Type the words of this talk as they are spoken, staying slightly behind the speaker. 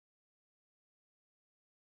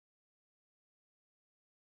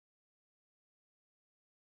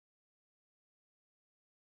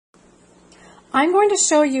I'm going to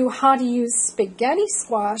show you how to use spaghetti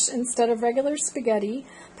squash instead of regular spaghetti,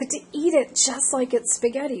 but to eat it just like it's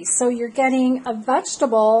spaghetti. So you're getting a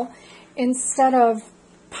vegetable instead of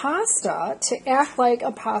pasta to act like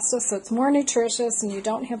a pasta, so it's more nutritious and you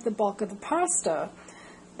don't have the bulk of the pasta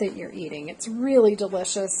that you're eating. It's really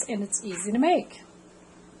delicious and it's easy to make.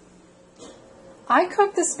 I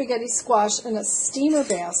cook the spaghetti squash in a steamer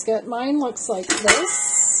basket. Mine looks like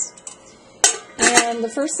this. And the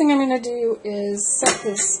first thing I'm going to do is set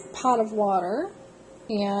this pot of water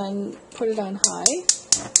and put it on high.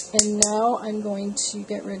 And now I'm going to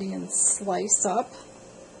get ready and slice up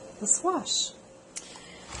the squash.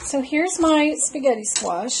 So here's my spaghetti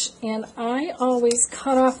squash, and I always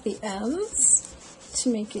cut off the ends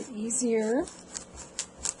to make it easier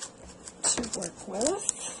to work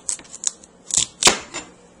with.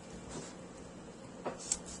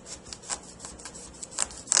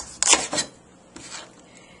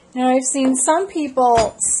 Now I've seen some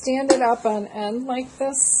people stand it up on end like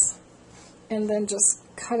this and then just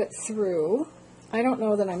cut it through. I don't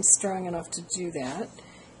know that I'm strong enough to do that.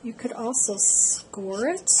 You could also score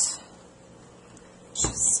it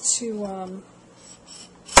just to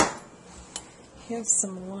have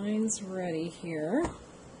some lines ready here.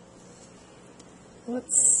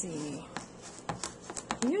 Let's see.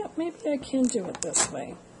 Yeah, maybe I can do it this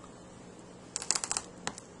way.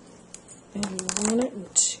 And you want it in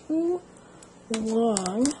two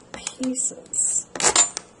long pieces.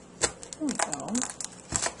 There we go.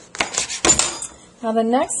 Now the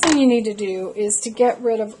next thing you need to do is to get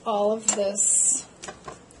rid of all of this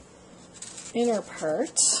inner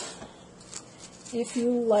part. If you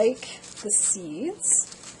like the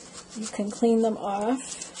seeds, you can clean them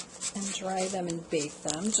off and dry them and bake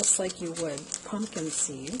them just like you would pumpkin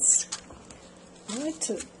seeds. I like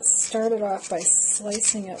to start it off by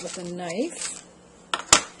slicing it with a knife,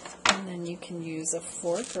 and then you can use a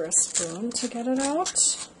fork or a spoon to get it out.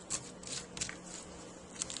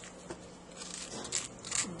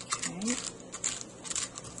 Okay.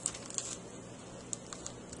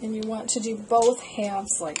 And you want to do both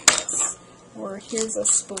halves like this, or here's a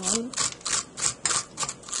spoon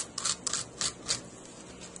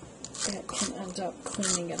that can end up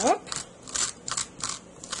cleaning it up.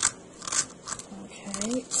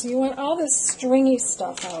 Okay, so you want all this stringy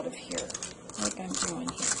stuff out of here, like I'm doing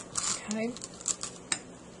here, okay,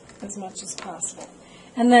 as much as possible.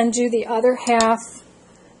 And then do the other half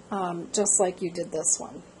just like you did this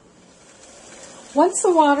one. Once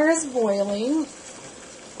the water is boiling,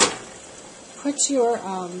 put your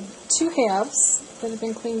two halves that have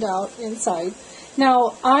been cleaned out inside.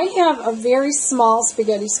 Now, I have a very small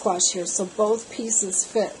spaghetti squash here, so both pieces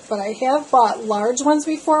fit. But I have bought large ones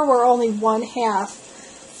before where only one half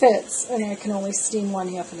fits, and I can only steam one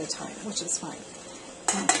half at a time, which is fine.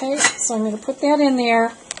 Okay, so I'm going to put that in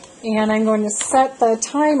there, and I'm going to set the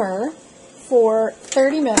timer for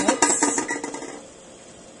 30 minutes.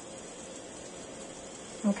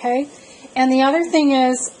 Okay, and the other thing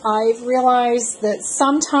is I've realized that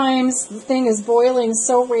sometimes the thing is boiling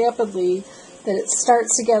so rapidly that it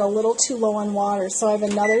starts to get a little too low on water. So I have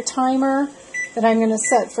another timer that I'm going to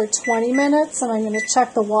set for 20 minutes, and I'm going to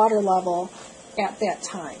check the water level at that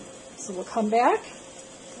time. So we'll come back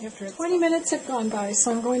after 20 minutes have gone by.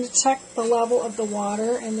 So I'm going to check the level of the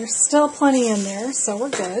water, and there's still plenty in there, so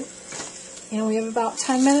we're good. And we have about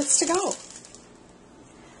 10 minutes to go.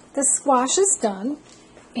 The squash is done,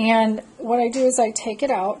 and what I do is I take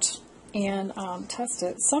it out and test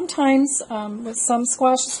it. Sometimes with some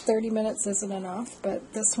squashes 30 minutes isn't enough,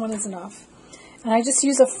 but this one is enough. And I just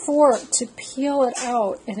use a fork to peel it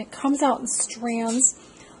out, and it comes out in strands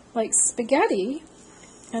like spaghetti,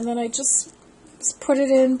 and then I just put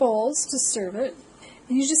it in bowls to serve it,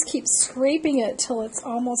 and you just keep scraping it till it's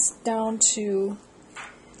almost down to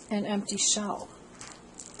an empty shell.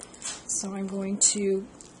 So I'm going to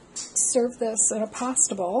serve this in a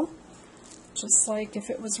pasta bowl, just like if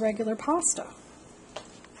it was regular pasta.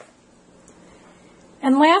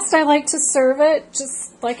 And last, I like to serve it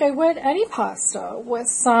just like I would any pasta with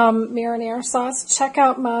some marinara sauce. Check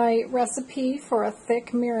out my recipe for a thick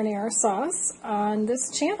marinara sauce on this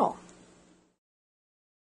channel.